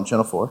phone on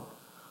channel 4.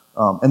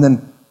 And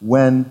then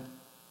when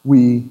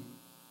we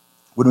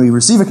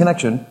receive a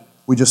connection,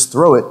 we just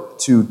throw it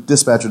to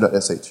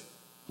dispatcher.sh,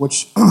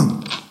 which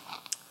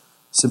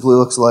simply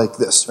looks like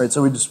this, right?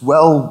 So we just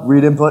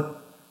read input.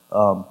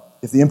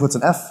 If the input's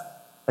an F,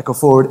 echo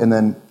forward, and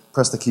then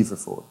press the key for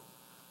forward.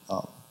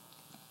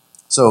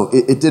 So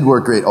it did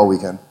work great all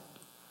weekend.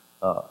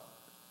 So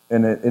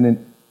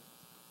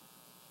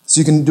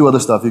you can do other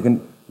stuff. You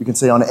can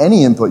say on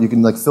any input, you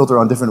can like filter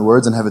on different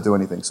words and have it do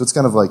anything. So it's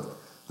kind of like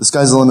the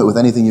sky's the limit with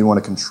anything you want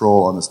to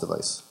control on this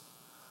device.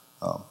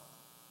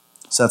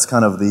 So that's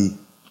kind of the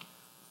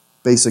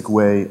basic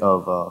way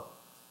of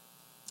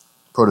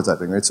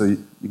prototyping, right? So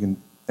you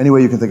can, any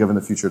way you can think of in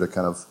the future to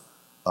kind of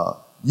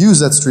use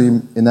that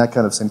stream in that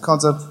kind of same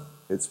concept,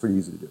 it's pretty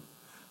easy to do.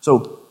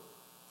 So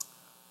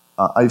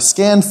I've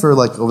scanned for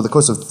like over the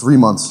course of 3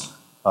 months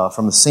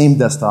from the same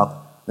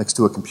desktop next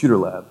to a computer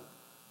lab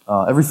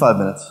every 5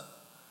 minutes.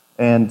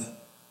 And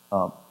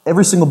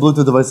every single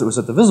Bluetooth device that was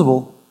set to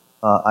visible,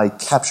 I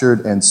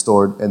captured and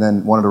stored and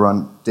then wanted to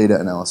run data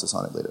analysis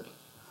on it later.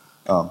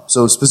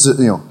 So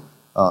specifically,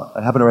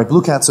 I happen to write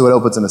Blucat, so it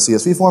opens in a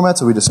CSV format,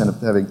 so we just end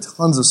up having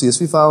tons of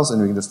CSV files,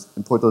 and we can just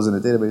import those in a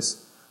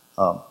database,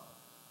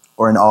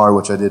 or in R,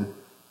 which I did,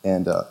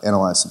 and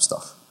analyze some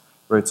stuff.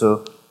 Right,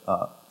 so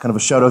kind of a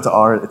shout out to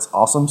R, it's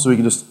awesome. So we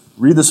can just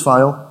read this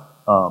file,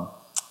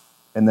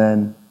 and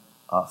then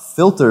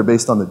filter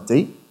based on the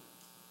date,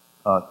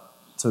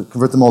 to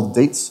convert them all to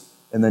dates,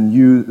 and then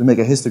make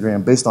a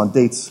histogram based on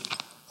dates,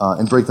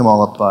 and break them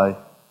all up by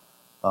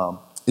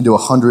into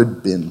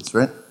 100 bins,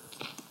 right?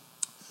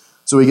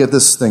 So we get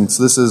this thing.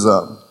 So this is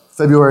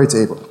February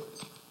to April.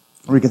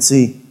 We can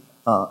see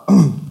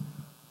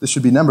this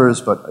should be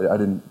numbers, but I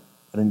didn't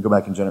go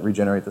back and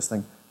regenerate this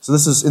thing. So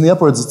this is in the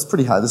upwards. It's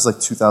pretty high. This is like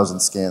 2,000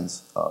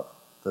 scans.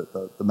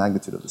 The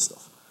magnitude of this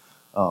stuff.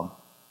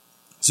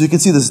 So you can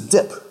see this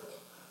dip.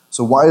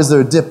 So why is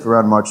there a dip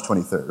around March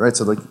 23rd? Right.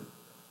 So like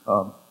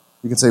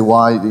you can say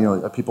why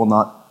are people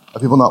not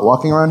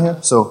walking around here?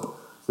 So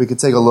we could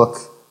take a look,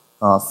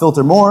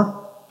 filter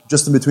more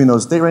just in between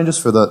those date ranges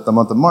for the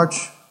month of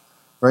March.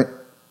 Right?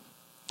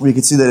 We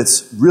can see that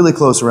it's really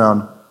close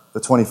around the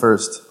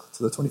 21st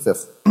to the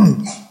 25th.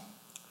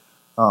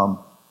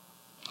 All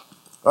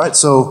right,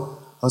 so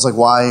I was like,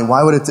 why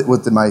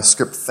did my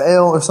script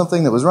fail or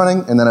something that was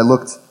running? And then I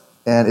looked,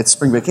 and it's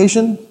spring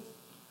vacation.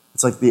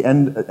 It's like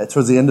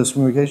towards the end of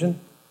spring vacation.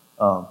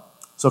 So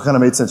it kind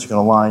of made sense. You can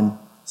align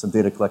some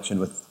data collection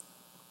with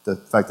the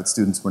fact that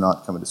students were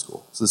not coming to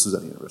school. So this was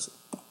at a university.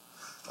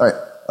 All right,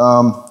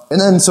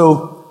 and then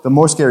so the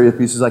more scary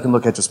piece is I can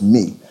look at just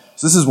me.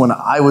 So this is when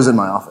I was in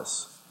my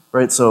office,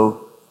 right?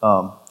 So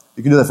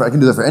you can do that I can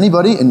do that for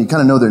anybody, and you kind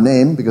of know their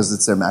name because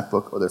it's their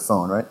MacBook or their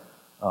phone, right?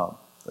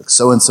 Like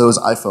so-and-so's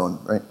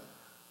iPhone, right?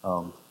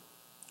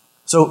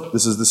 So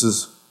this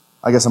is,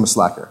 I guess I'm a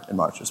slacker in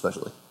March,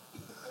 especially.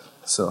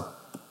 So,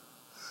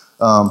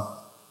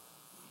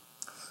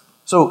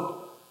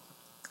 So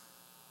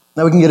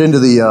now we can get into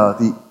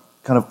the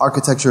kind of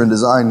architecture and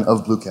design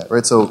of Blucat,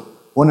 right? So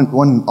one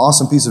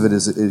awesome piece of it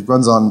is it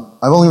runs on,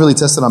 I've only really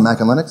tested on Mac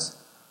and Linux,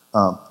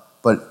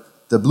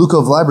 but the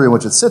Blucove library in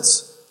which it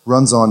sits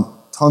runs on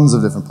tons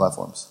of different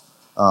platforms,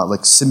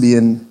 like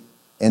Symbian,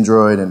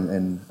 Android,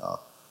 and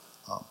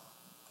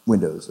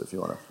Windows, if you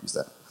want to use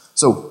that.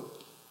 So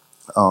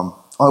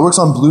it works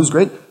on Blues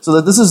great. So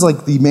that this is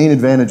like the main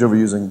advantage over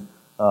using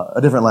a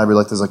different library,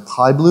 like there's like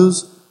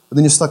PyBlues, but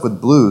then you're stuck with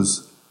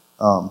Blues,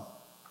 and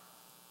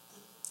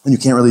you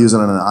can't really use it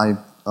on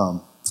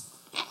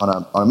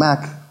a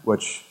Mac,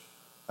 which,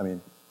 I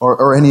mean,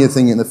 or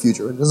anything in the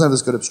future. It doesn't have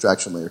this good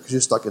abstraction layer because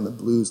you're stuck in the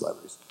Blues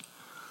libraries.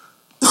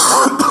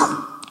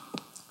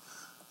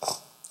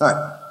 All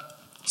right,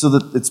 so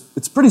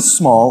it's pretty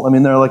small. I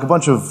mean, there are like a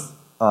bunch of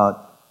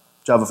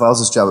Java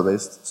files. It's Java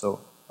based, so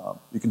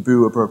you can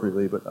brew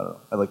appropriately. But I don't know.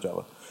 I like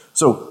Java.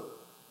 So,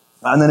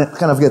 and then it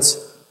kind of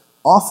gets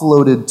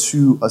offloaded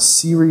to a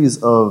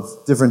series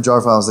of different jar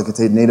files that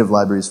contain native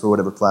libraries for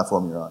whatever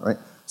platform you're on, right?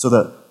 So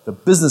the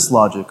business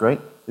logic,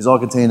 right, is all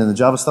contained in the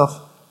Java stuff,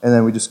 and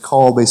then we just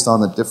call based on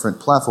the different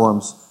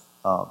platforms,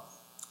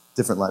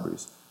 different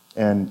libraries,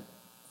 and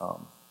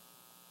kind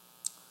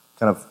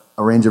of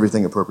arrange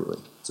everything appropriately.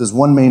 So there's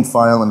one main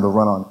file, and it'll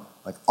run on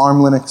like ARM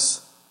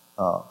Linux,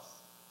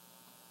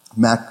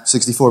 Mac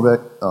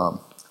 64-bit,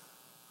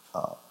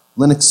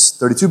 Linux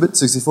 32-bit,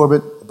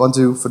 64-bit,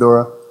 Ubuntu,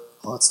 Fedora,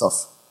 all that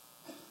stuff.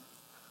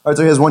 All right,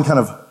 so here's one kind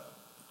of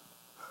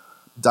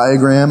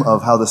diagram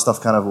of how this stuff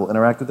kind of will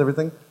interact with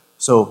everything.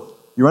 So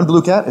you run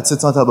Blucat, it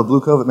sits on top of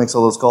Blucove, it makes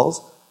all those calls,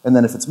 and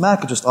then if it's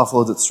Mac, it just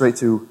offloads it straight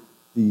to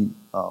the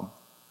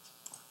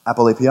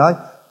Apple API,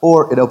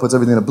 or it outputs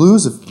everything to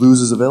Blues if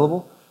Blues is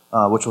available,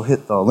 which will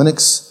hit the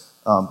Linux,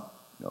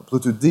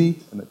 Bluetooth D,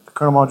 and the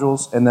kernel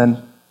modules, and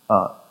then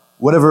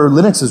whatever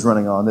Linux is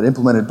running on that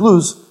implemented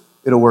Blues,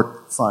 it'll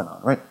work fine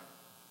on, right?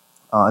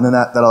 And then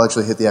that'll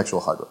actually hit the actual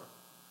hardware.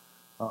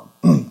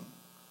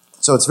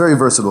 So it's very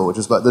versatile, which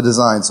is about the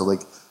design, so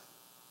like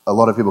a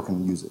lot of people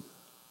can use it.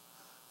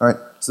 All right,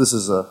 so this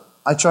is a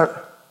eye chart.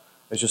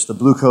 It's just the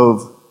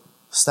Blucove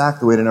stack,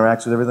 the way it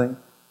interacts with everything.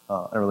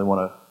 I don't really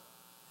want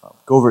to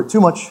go over it too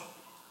much,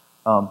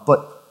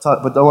 but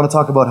I want to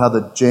talk about how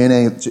the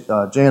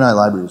JNI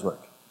libraries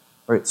work.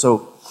 Right,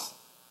 so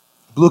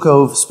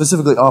Blucove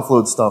specifically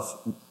offloads stuff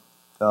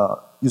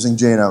using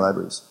JNI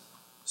libraries.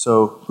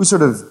 So who's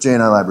heard of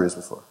JNI libraries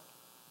before?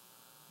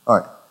 All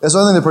right. So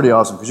I think they're pretty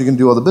awesome because you can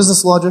do all the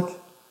business logic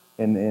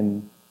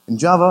in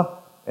Java,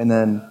 and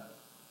then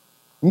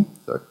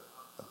sorry.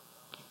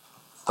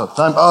 Oh,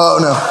 time. Oh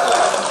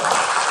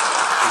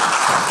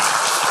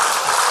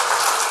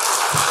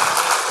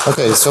no.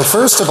 Okay, so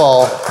first of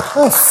all,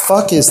 what the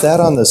fuck is that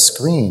on the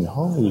screen?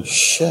 Holy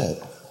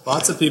shit.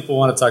 Lots of people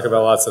want to talk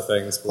about lots of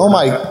things. But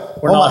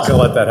we're not going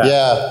to let that happen.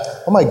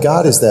 Yeah. Oh my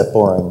God, is that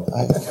boring?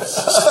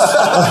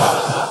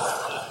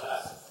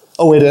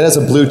 Oh wait, it has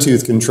a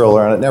Bluetooth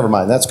controller on it. Never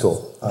mind, that's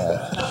cool. All right.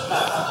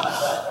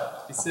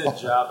 He said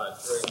Java.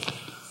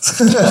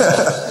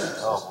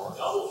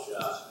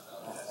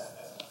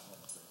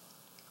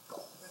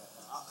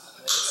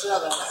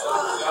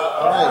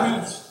 All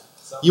right.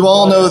 You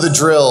all know the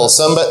drill.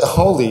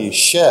 Holy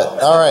shit.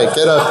 All right,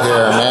 get up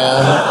here,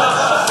 man.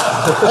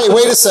 Hey,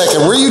 wait a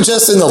second. Were you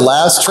just in the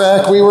last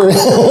track we were in?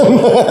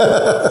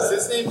 Is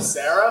his name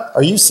Sarah?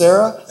 Are you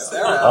Sarah?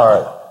 Sarah. All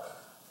right.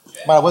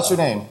 What's your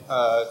name?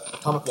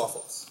 Atomic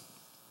Waffles.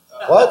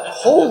 What?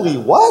 Holy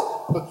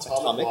what?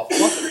 Atomic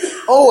Waffles.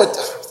 Oh,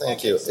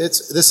 thank you.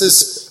 This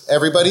is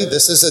everybody.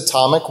 This is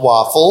Atomic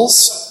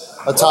Waffles.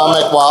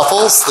 Atomic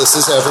Waffles. This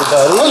is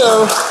everybody.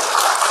 Hello.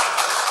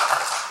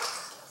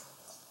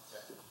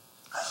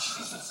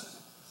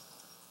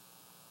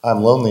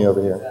 I'm lonely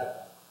over here.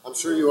 I'm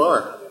sure you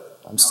are.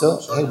 I'm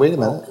still. Hey, wait a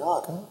minute.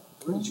 Oh, God.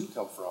 Where did you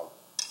come from?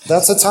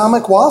 That's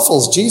Atomic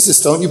Waffles. Jesus,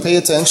 don't you pay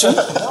attention?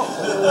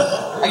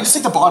 I just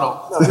take the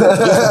bottle.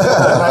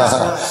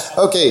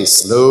 Okay,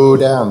 slow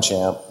down,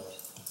 champ.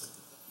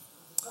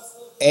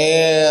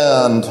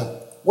 And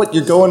what,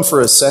 you're going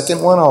for a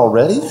second one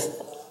already?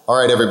 All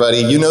right, everybody,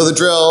 you know the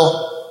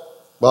drill.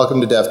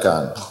 Welcome to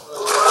Defcon.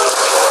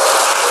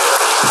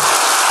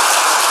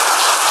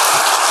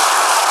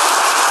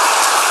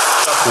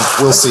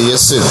 We'll see you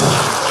soon.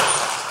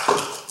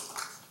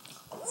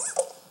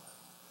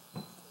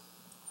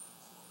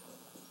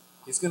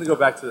 He's going to go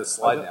back to the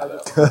slide now,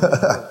 though.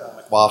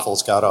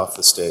 Waffles got off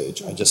the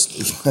stage. I just.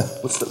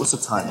 What's the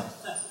time?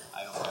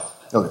 I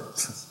don't know. Okay.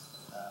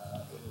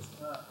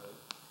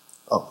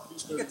 Oh.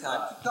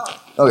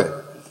 Okay.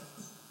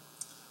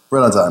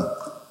 Right on time.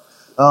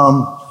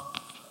 All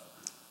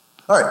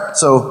right.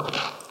 So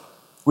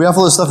we have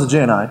all this stuff to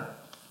JNI,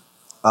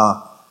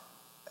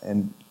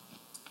 and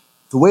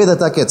the way that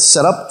gets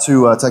set up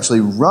to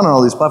actually run on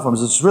all these platforms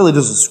is really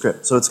just a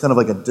script. So it's kind of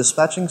like a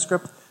dispatching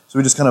script. So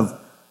we just kind of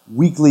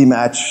weakly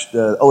match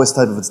the OS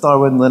type if it's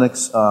Darwin,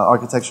 Linux,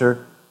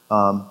 architecture,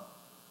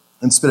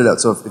 and spit it out.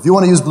 So if you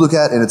want to use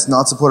Blucat and it's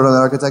not supported on that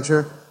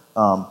architecture,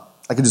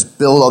 I can just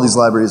build all these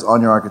libraries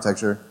on your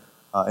architecture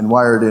and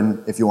wire it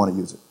in if you want to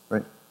use it,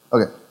 right?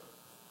 Okay.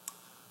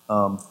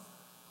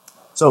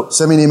 So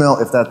send me an email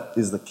if that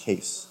is the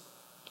case.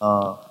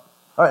 All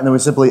right, and then we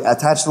simply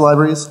attach the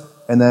libraries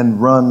and then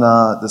run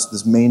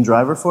this main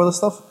driver for the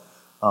stuff.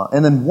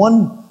 And then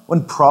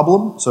one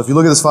problem, so if you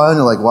look at this file and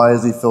you're like, why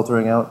is he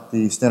filtering out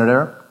the standard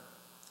error?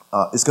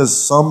 It's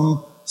because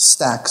some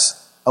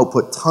stacks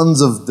output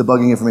tons of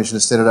debugging information to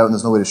standard out and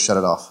there's no way to shut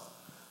it off.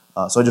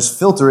 So I just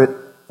filter it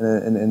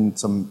in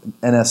some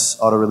NS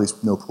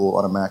auto-release mill pool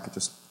on a Mac.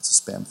 It's a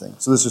spam thing.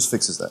 So this just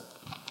fixes that.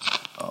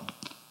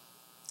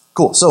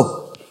 Cool.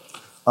 So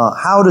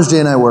how does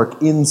JNI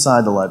work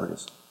inside the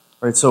libraries?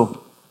 Right.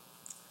 So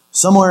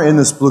somewhere in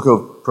this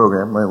Blucat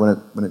program, right,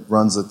 when it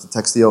runs, it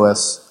detects the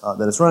OS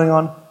that it's running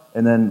on,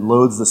 and then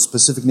loads the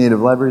specific native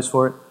libraries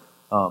for it.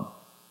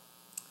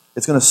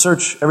 It's going to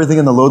search everything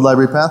in the load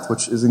library path,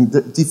 which is in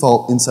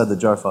default inside the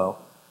jar file,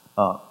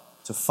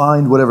 to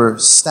find whatever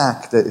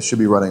stack that it should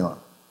be running on.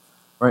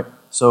 Right.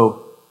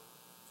 So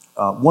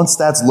once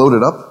that's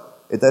loaded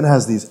up, it then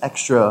has these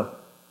extra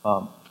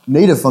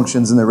native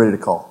functions and they're ready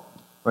to call.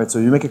 Right. So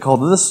you make a call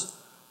to this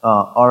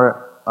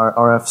our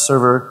RF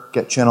server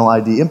get channel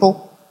ID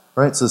impl.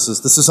 Right. So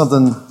this is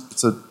something.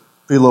 It's a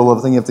pretty low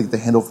level thing you have to get the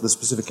handle for the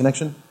specific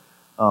connection,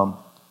 and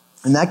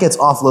that gets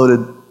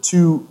offloaded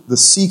to the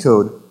C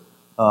code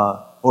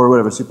or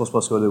whatever C++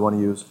 code they want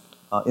to use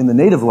in the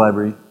native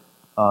library,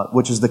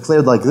 which is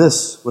declared like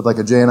this with like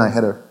a JNI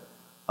header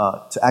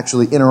to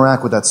actually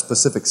interact with that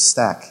specific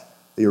stack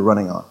that you're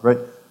running on. Right.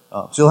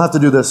 So you'll have to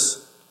do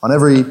this on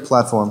every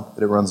platform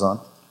that it runs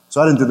on.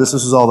 So I didn't do this.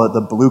 This is all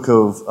the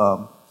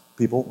Blucat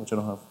people, which I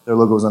don't have. Their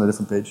logo is on a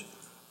different page.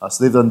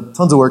 So they've done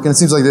tons of work, and it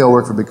seems like they all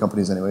work for big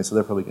companies anyway, so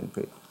they're probably getting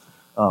paid.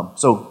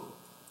 So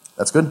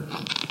that's good.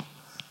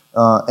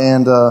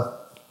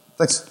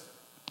 Thanks.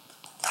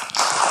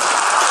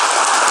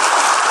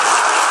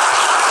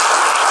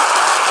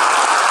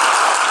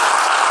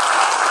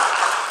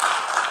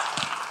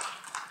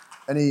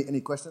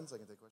 Any questions? I can take questions.